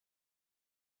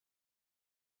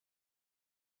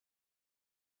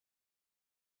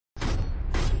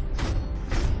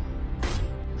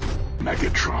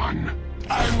Megatron.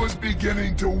 I was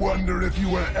beginning to wonder if you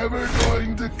were ever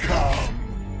going to come.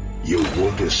 You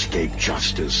won't escape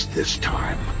justice this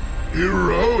time.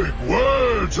 Heroic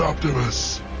words,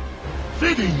 Optimus.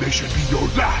 Fitting they should be your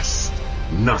last.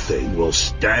 Nothing will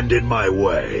stand in my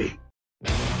way.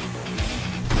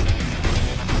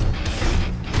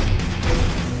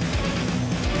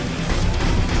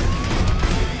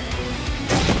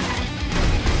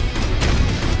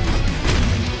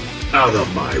 Out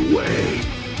of my way.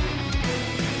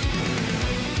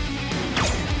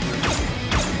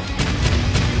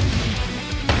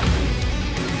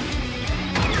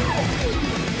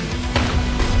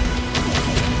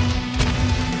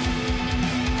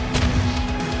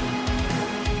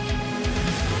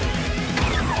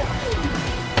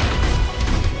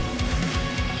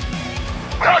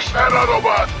 Crush that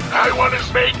Autobot! I want his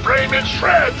mainframe in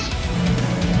shreds!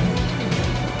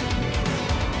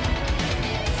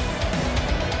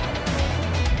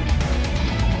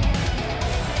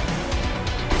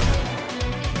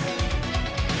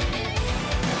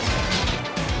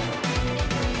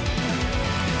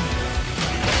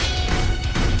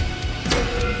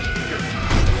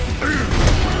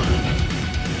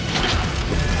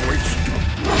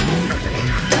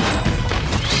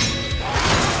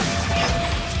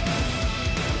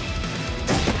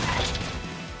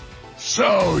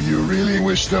 So, you really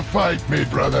wish to fight me,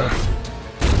 brother?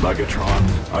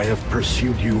 Megatron, I have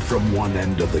pursued you from one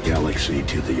end of the galaxy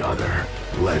to the other.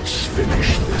 Let's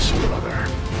finish this, brother,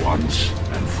 once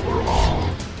and for all.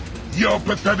 Your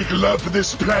pathetic love for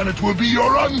this planet will be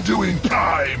your undoing,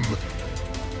 Prime!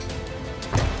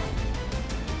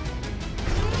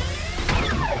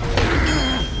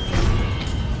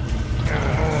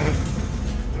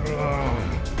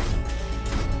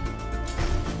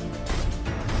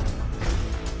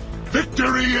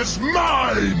 Victory is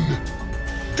mine!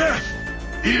 Death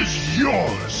is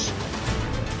yours!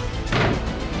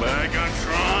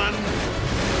 Megatron,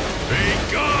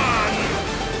 be gone!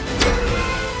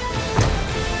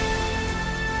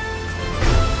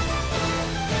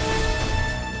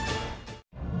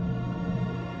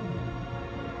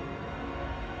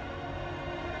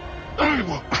 I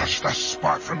will crush the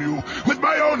spark from you with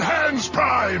my own hands,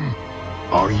 Prime!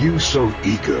 Are you so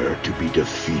eager to be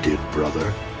defeated,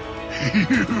 brother?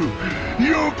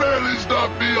 You barely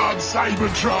stopped me on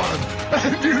Cybertron,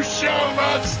 and you shall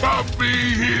not stop me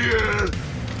here!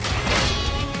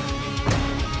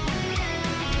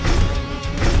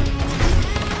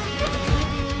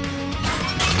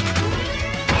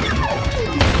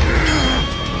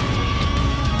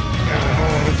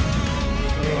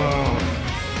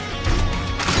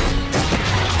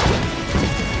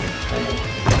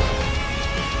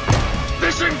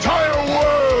 This entire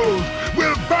world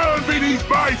will burn beneath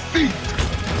my feet!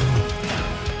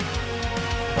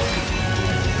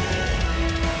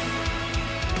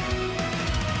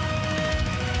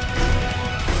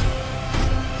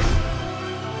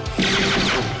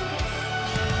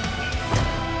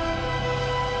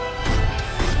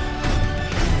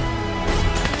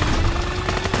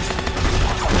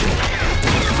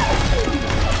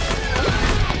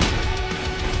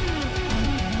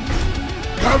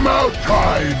 Come out,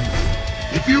 Prime!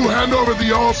 If you hand over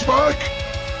the Allspark,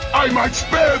 I might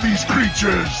spare these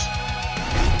creatures!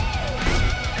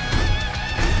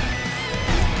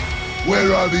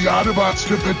 Where are the Autobots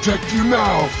to protect you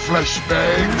now, flesh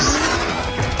bags?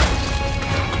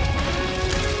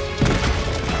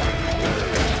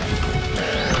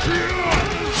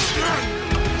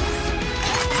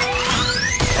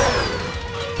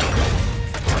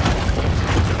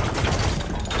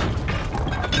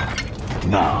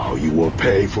 Now you will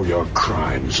pay for your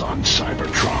crimes on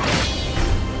Cybertron.